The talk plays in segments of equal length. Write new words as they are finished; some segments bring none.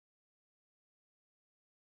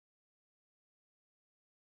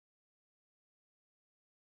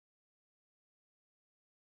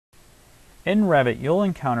In Revit, you'll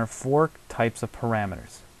encounter 4 types of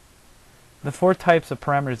parameters. The 4 types of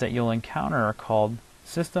parameters that you'll encounter are called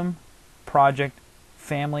system, project,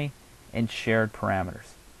 family, and shared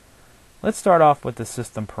parameters. Let's start off with the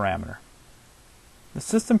system parameter. The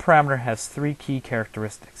system parameter has 3 key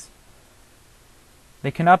characteristics.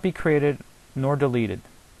 They cannot be created nor deleted.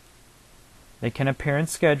 They can appear in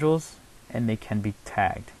schedules, and they can be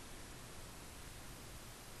tagged.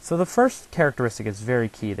 So the first characteristic is very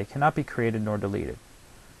key. They cannot be created nor deleted.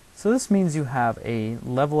 So this means you have a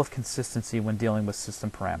level of consistency when dealing with system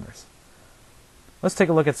parameters. Let's take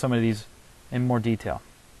a look at some of these in more detail.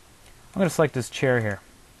 I'm going to select this chair here.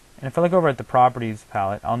 And if I look over at the Properties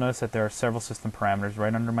palette, I'll notice that there are several system parameters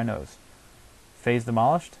right under my nose. Phase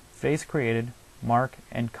demolished, phase created, mark,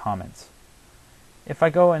 and comments. If I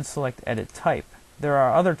go and select Edit Type, there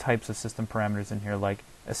are other types of system parameters in here like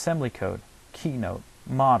assembly code, keynote,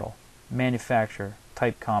 model, manufacturer,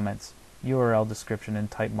 type comments, URL description,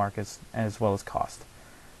 and type mark as well as cost.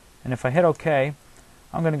 And if I hit OK,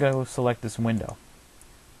 I'm going to go select this window.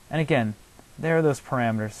 And again, there are those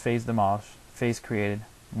parameters: phase demolished, phase created,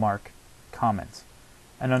 mark, comments.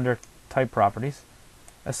 And under type properties,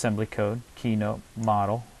 assembly code, keynote,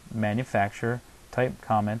 model, manufacturer, type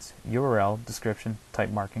comments, URL, description, type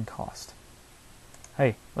mark, and cost.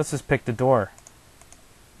 Hey, let's just pick the door.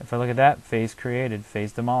 If I look at that, phase created,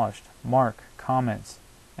 phase demolished, mark, comments.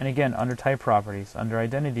 And again, under type properties, under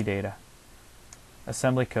identity data,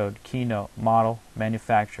 assembly code, keynote, model,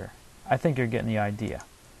 manufacturer. I think you're getting the idea.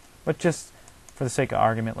 But just for the sake of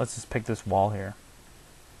argument, let's just pick this wall here.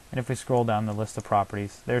 And if we scroll down the list of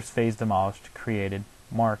properties, there's phase demolished, created,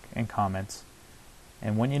 mark, and comments.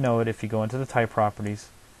 And when you know it, if you go into the type properties,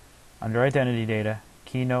 under identity data,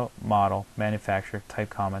 keynote, model, manufacturer, type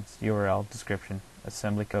comments, URL, description,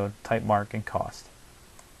 assembly code, type mark, and cost.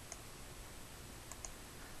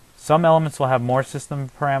 Some elements will have more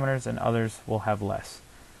system parameters and others will have less.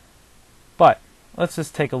 But let's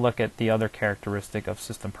just take a look at the other characteristic of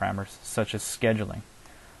system parameters, such as scheduling.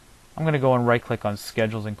 I'm going to go and right click on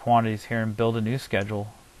schedules and quantities here and build a new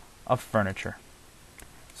schedule of furniture.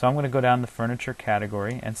 So I'm going to go down the furniture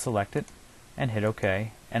category and select it and hit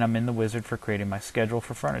OK, and I'm in the wizard for creating my schedule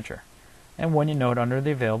for furniture. And when you note, under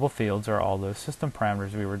the available fields are all those system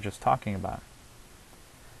parameters we were just talking about.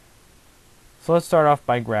 So let's start off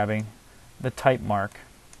by grabbing the type mark,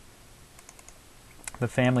 the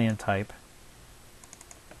family and type,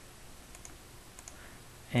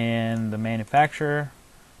 and the manufacturer,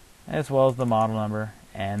 as well as the model number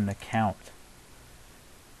and the count.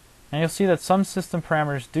 And you'll see that some system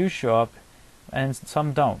parameters do show up and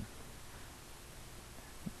some don't.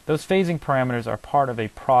 Those phasing parameters are part of a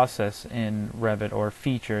process in Revit, or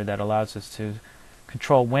feature, that allows us to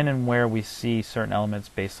control when and where we see certain elements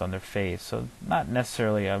based on their phase. So not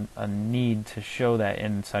necessarily a need to show that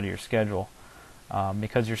inside of your schedule,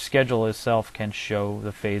 because your schedule itself can show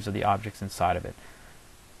the phase of the objects inside of it.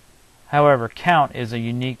 However, count is a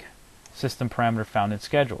unique system parameter found in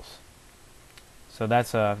schedules. So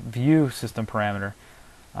that's a view system parameter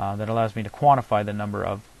that allows me to quantify the number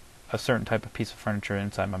of a certain type of piece of furniture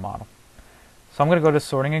inside my model. So I'm going to go to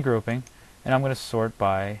sorting and grouping, and I'm going to sort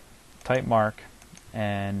by type mark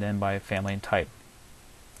and then by family and type.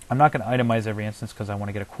 I'm not going to itemize every instance because I want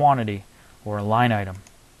to get a quantity or a line item.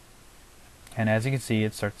 And as you can see,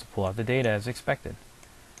 it starts to pull out the data as expected.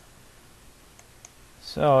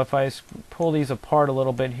 So if I pull these apart a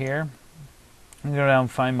little bit here, I'm going to go down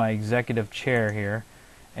and find my executive chair here,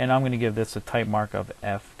 and I'm going to give this a type mark of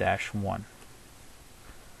F-1.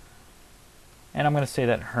 And I'm going to say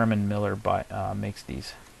that Herman Miller makes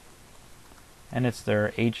these. And it's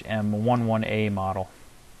their HM11A model.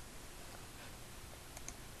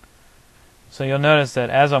 So you'll notice that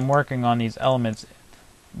as I'm working on these elements,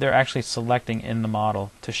 they're actually selecting in the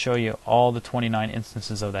model to show you all the 29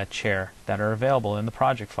 instances of that chair that are available in the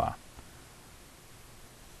project file.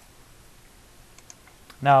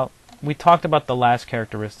 Now, we talked about the last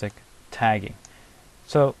characteristic, tagging.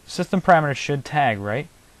 So system parameters should tag, right?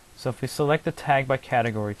 So if we select the tag by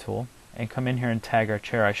category tool and come in here and tag our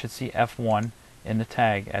chair, I should see F1 in the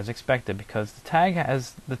tag as expected, because the tag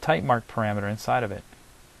has the type mark parameter inside of it.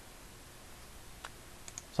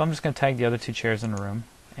 So I'm just going to tag the other 2 chairs in the room,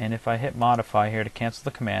 and if I hit modify here to cancel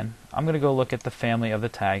the command, I'm going to go look at the family of the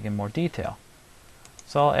tag in more detail.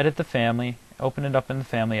 So I'll edit the family, open it up in the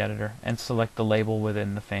family editor, and select the label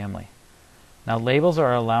within the family. Now labels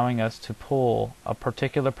are allowing us to pull a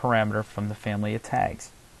particular parameter from the family of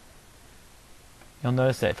tags. You'll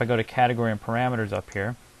notice that if I go to category and parameters up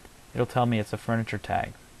here, it'll tell me it's a furniture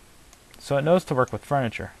tag. So it knows to work with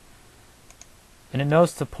furniture. And it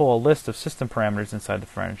knows to pull a list of system parameters inside the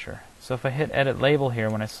furniture. So if I hit edit label here,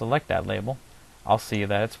 when I select that label, I'll see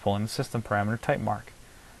that it's pulling the system parameter type mark.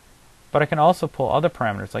 But I can also pull other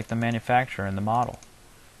parameters like the manufacturer and the model.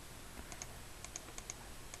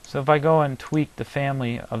 So if I go and tweak the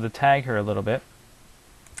family of the tag here a little bit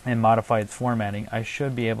and modify its formatting, I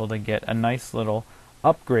should be able to get a nice little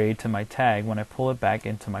upgrade to my tag when I pull it back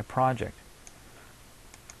into my project.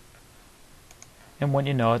 And when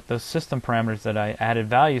you know it, those system parameters that I added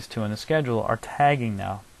values to in the schedule are tagging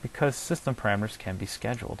now, because system parameters can be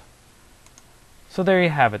scheduled. So there you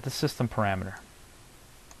have it, the system parameter.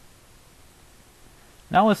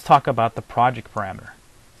 Now let's talk about the project parameter.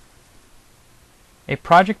 A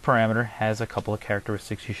project parameter has a couple of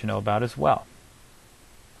characteristics you should know about as well.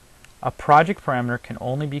 A project parameter can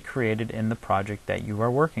only be created in the project that you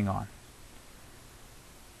are working on.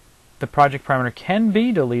 The project parameter can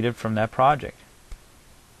be deleted from that project.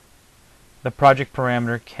 The project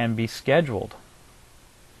parameter can be scheduled.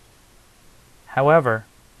 However,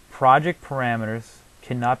 project parameters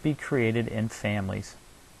cannot be created in families.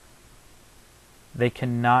 They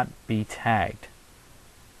cannot be tagged.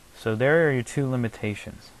 So there are your two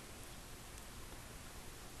limitations.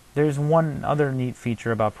 There's one other neat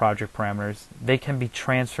feature about project parameters. They can be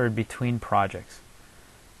transferred between projects.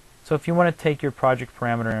 So if you want to take your project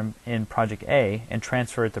parameter in project A and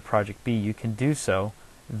transfer it to project B, you can do so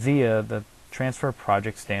via the Transfer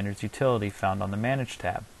Project Standards utility found on the Manage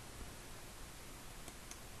tab.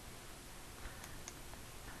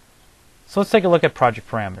 So let's take a look at project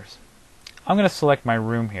parameters. I'm going to select my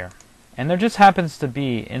room here, and there just happens to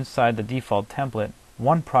be inside the default template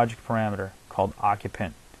one project parameter called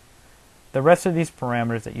occupant. The rest of these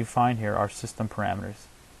parameters that you find here are system parameters.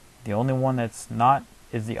 The only one that's not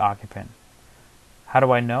is the occupant. How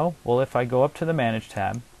do I know? Well, if I go up to the Manage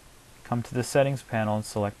tab, come to the Settings panel and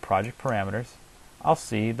select Project Parameters, I'll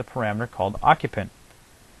see the parameter called occupant.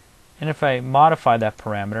 And if I modify that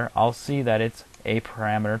parameter, I'll see that it's a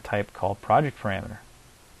parameter type called project parameter.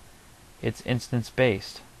 It's instance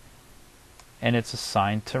based, and it's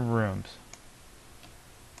assigned to rooms.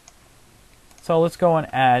 So let's go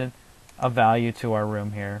and add a value to our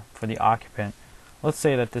room here for the occupant. Let's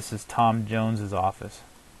say that this is Tom Jones's office.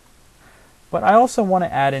 But I also want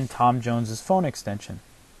to add in Tom Jones's phone extension.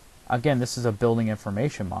 Again, this is a building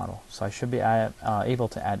information model, so I should be able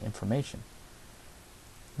to add information.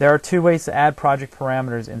 There are two ways to add project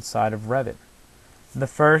parameters inside of Revit. The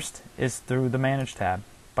first is through the Manage tab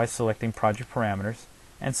by selecting Project Parameters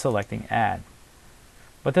and selecting Add.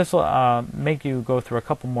 But this will make you go through a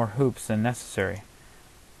couple more hoops than necessary.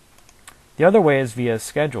 The other way is via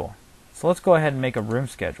Schedule. So let's go ahead and make a room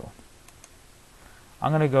schedule.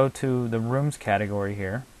 I'm going to go to the Rooms category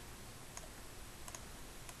here.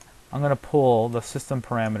 I'm going to pull the system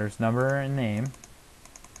parameters number and name,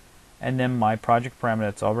 and then my project parameter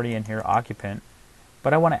that's already in here, occupant,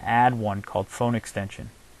 but I want to add one called phone extension.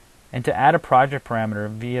 And to add a project parameter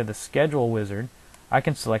via the Schedule wizard, I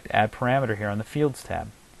can select Add Parameter here on the Fields tab.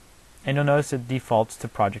 And you'll notice it defaults to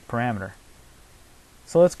project parameter.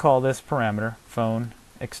 So let's call this parameter phone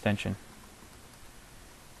extension.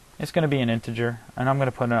 It's going to be an integer, and I'm going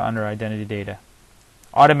to put it under identity data.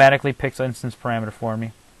 Automatically picks instance parameter for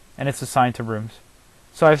me, and it's assigned to rooms.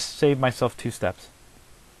 So I've saved myself 2 steps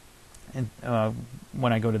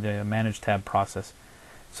when I go to the Manage tab process.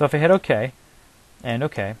 So if I hit OK and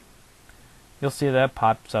OK, you'll see that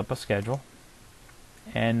pops up a schedule,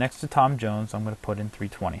 and next to Tom Jones I'm going to put in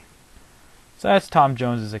 320. So that's Tom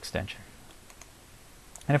Jones's extension.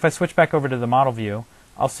 And if I switch back over to the model view,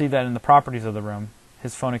 I'll see that in the properties of the room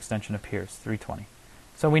his phone extension appears, 320.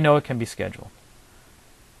 So we know it can be scheduled.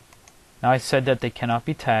 Now I said that they cannot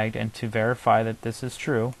be tagged, and to verify that this is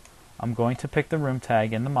true, I'm going to pick the room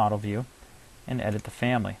tag in the model view and edit the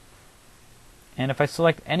family. And if I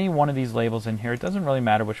select any one of these labels in here, it doesn't really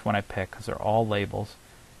matter which one I pick because they're all labels,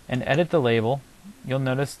 and edit the label, you'll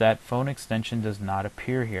notice that phone extension does not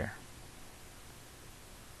appear here.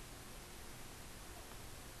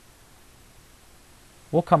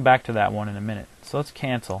 We'll come back to that one in a minute. So let's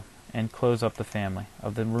cancel and close up the family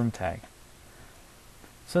of the room tag.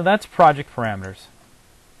 So that's project parameters.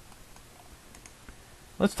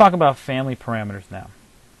 Let's talk about family parameters now.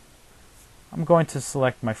 I'm going to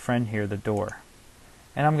select my friend here, the door,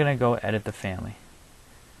 and I'm going to go edit the family.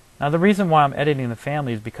 Now the reason why I'm editing the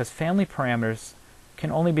family is because family parameters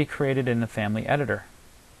can only be created in the family editor.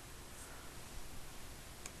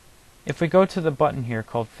 If we go to the button here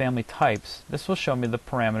called Family Types, this will show me the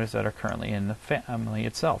parameters that are currently in the family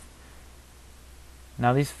itself.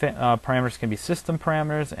 Now these parameters can be system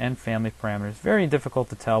parameters and family parameters. Very difficult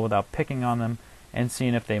to tell without picking on them and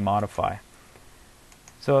seeing if they modify.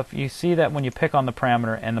 So if you see that when you pick on the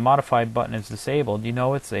parameter and the modify button is disabled, you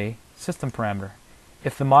know it's a system parameter.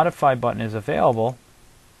 If the modify button is available,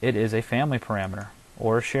 it is a family parameter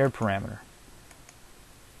or a shared parameter.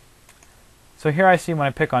 So here I see when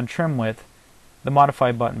I pick on trim width, the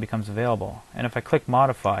modify button becomes available. And if I click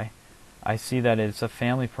modify, I see that it's a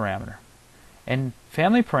family parameter. And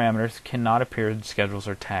family parameters cannot appear in schedules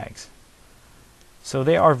or tags. So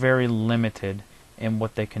they are very limited in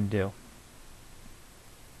what they can do.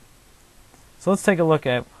 So let's take a look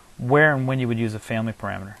at where and when you would use a family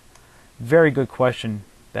parameter. Very good question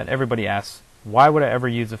that everybody asks. Why would I ever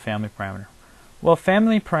use a family parameter? Well, a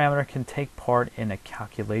family parameter can take part in a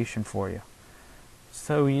calculation for you.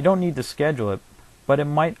 So you don't need to schedule it, but it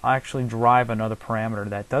might actually drive another parameter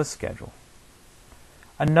that does schedule.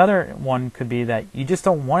 Another one could be that you just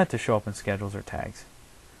don't want it to show up in schedules or tags.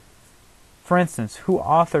 For instance, who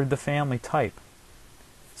authored the family type?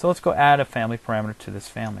 So let's go add a family parameter to this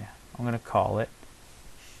family. I'm going to call it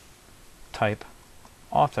type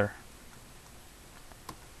author.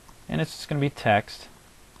 And it's just going to be text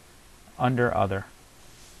under other.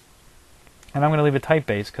 And I'm going to leave a type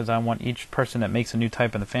base because I want each person that makes a new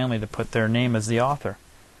type in the family to put their name as the author.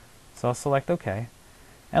 So I'll select OK.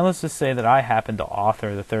 And let's just say that I happen to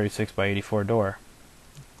author the 36 by 84 door.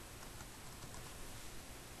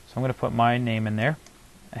 So I'm going to put my name in there.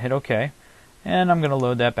 I hit OK. And I'm going to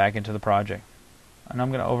load that back into the project. And I'm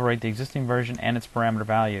going to overwrite the existing version and its parameter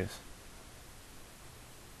values.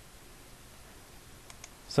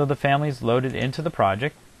 So the family is loaded into the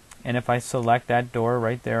project. And if I select that door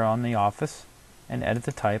right there on the office and edit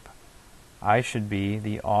the type, I should be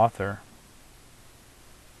the author.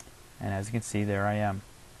 And as you can see, there I am.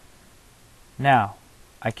 Now,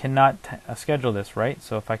 I cannot schedule this, right?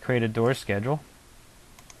 So if I create a door schedule,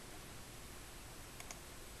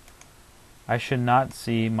 I should not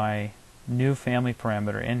see my new family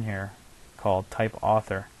parameter in here called type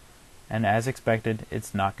author. And as expected,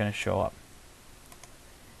 it's not going to show up.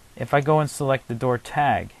 If I go and select the door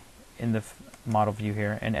tag in the model view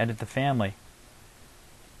here and edit the family,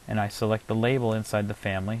 and I select the label inside the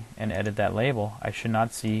family and edit that label, I should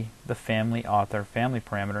not see the family author family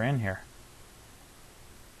parameter in here.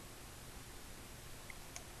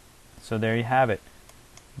 So there you have it.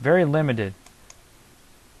 Very limited.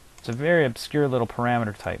 It's a very obscure little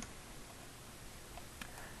parameter type.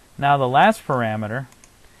 Now the last parameter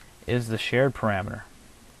is the shared parameter.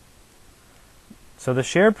 So the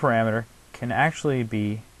shared parameter can actually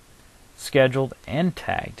be scheduled and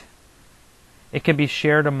tagged. It can be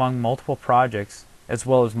shared among multiple projects as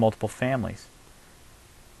well as multiple families.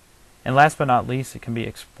 And last but not least, it can be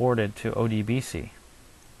exported to ODBC.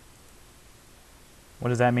 What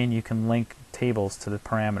does that mean? You can link tables to the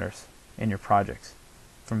parameters in your projects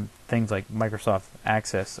from things like Microsoft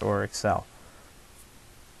Access or Excel.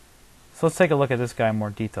 So let's take a look at this guy in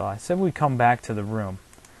more detail. I said we come back to the room.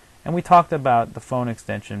 And we talked about the phone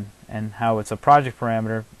extension and how it's a project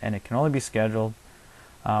parameter and it can only be scheduled.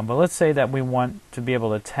 But let's say that we want to be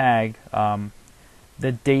able to tag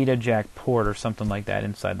the data jack port or something like that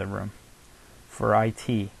inside the room for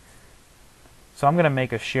IT. So I'm going to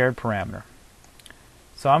make a shared parameter.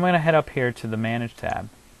 So I'm going to head up here to the Manage tab.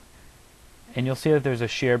 And you'll see that there's a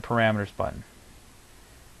Shared Parameters button.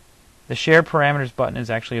 The Shared Parameters button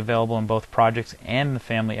is actually available in both projects and the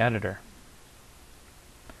Family Editor.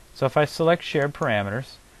 So if I select Shared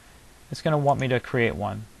Parameters, it's going to want me to create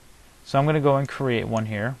one. So I'm going to go and create one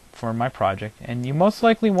here for my project. And you most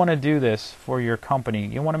likely want to do this for your company.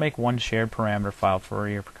 You want to make one shared parameter file for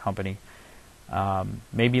your company.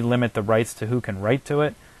 Maybe limit the rights to who can write to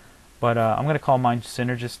it. But I'm going to call mine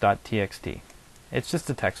synergist.txt. It's just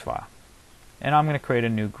a text file. And I'm going to create a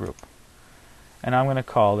new group. And I'm going to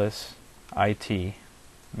call this IT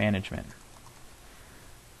Management.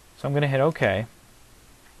 So I'm going to hit OK.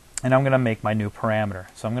 And I'm going to make my new parameter.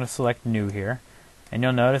 So I'm going to select New here. And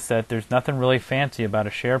you'll notice that there's nothing really fancy about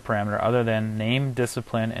a shared parameter other than name,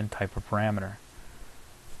 discipline, and type of parameter.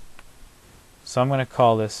 So I'm going to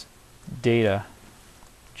call this data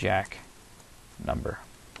jack number.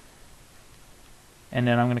 And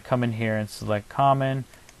then I'm going to come in here and select common.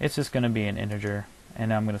 It's just going to be an integer.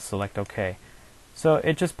 And I'm going to select OK. So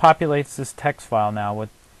it just populates this text file now with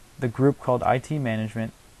the group called IT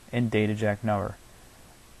Management and data jack number.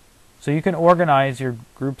 So you can organize your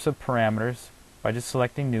groups of parameters by just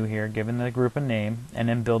selecting New here, giving the group a name, and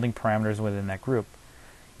then building parameters within that group.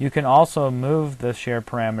 You can also move the shared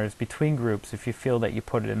parameters between groups if you feel that you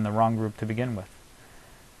put it in the wrong group to begin with.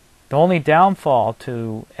 The only downfall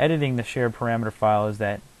to editing the shared parameter file is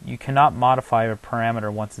that you cannot modify a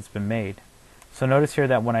parameter once it's been made. So notice here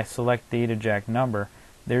that when I select data jack number,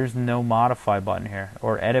 there's no modify button here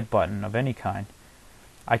or edit button of any kind.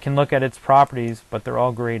 I can look at its properties, but they're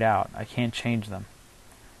all grayed out. I can't change them.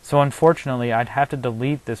 So unfortunately, I'd have to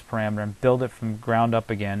delete this parameter and build it from ground up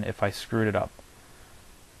again if I screwed it up.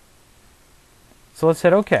 So let's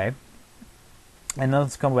hit OK, and then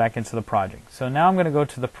let's go back into the project. So now I'm going to go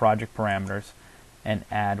to the project parameters and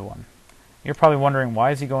add one. You're probably wondering, why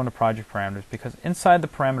is he going to project parameters? Because inside the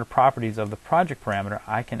parameter properties of the project parameter,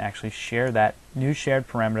 I can actually share that new shared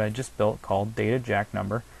parameter I just built called data jack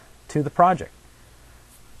number to the project.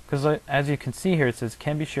 Because as you can see here, it says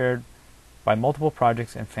can be shared by multiple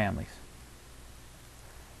projects and families.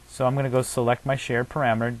 So I'm going to go select my shared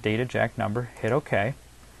parameter, data jack number, hit OK.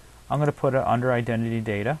 I'm going to put it under identity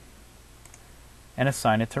data and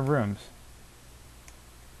assign it to rooms.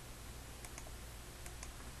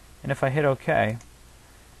 And if I hit OK,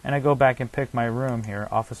 and I go back and pick my room here,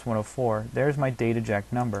 Office 104, there's my data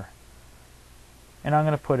jack number. And I'm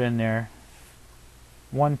going to put in there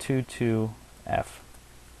 122F.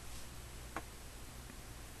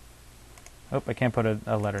 Oh, I can't put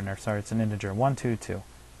a letter in there. Sorry, it's an integer. 122.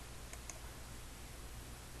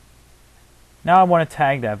 Now I want to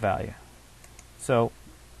tag that value. So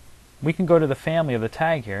we can go to the family of the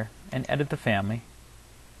tag here and edit the family.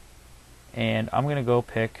 And I'm going to go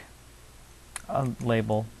pick a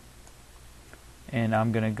label, and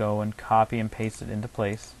I'm going to go and copy and paste it into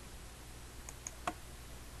place.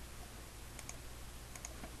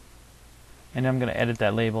 And I'm going to edit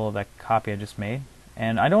that label of that copy I just made.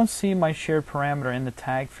 And I don't see my shared parameter in the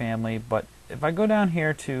tag family, but if I go down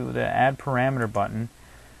here to the add parameter button,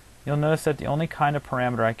 you'll notice that the only kind of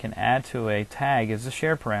parameter I can add to a tag is the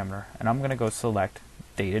shared parameter. And I'm going to go select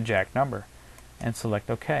data jack number and select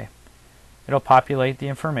OK. It'll populate the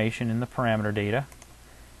information in the parameter data,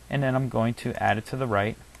 and then I'm going to add it to the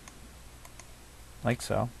right, like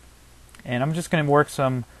so. And I'm just going to work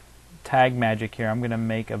some tag magic here. I'm going to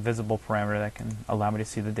make a visible parameter that can allow me to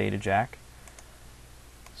see the data jack.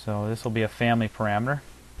 So this will be a family parameter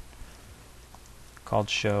called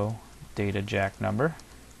show data jack number.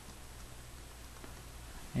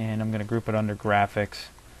 And I'm going to group it under graphics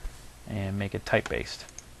and make it type-based.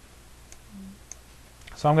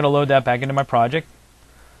 So I'm going to load that back into my project,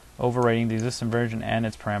 overwriting the existing version and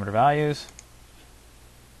its parameter values.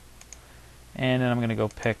 And then I'm going to go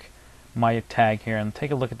pick my tag here and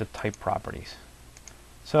take a look at the type properties.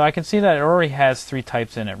 So I can see that it already has three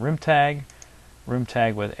types in it: room tag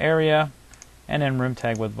with area, and then room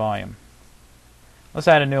tag with volume. Let's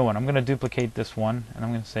add a new one. I'm going to duplicate this one, and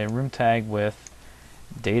I'm going to say room tag with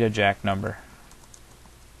data jack number.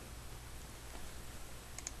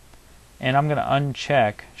 And I'm going to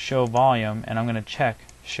uncheck show volume, and I'm going to check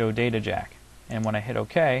show data jack. And when I hit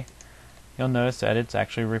OK, you'll notice that it's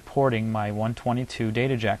actually reporting my 122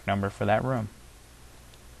 data jack number for that room.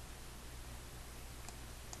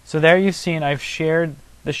 So there you've seen I've shared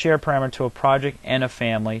the share parameter to a project and a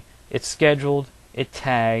family. It's scheduled, it's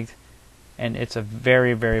tagged, and it's a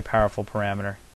very, very powerful parameter.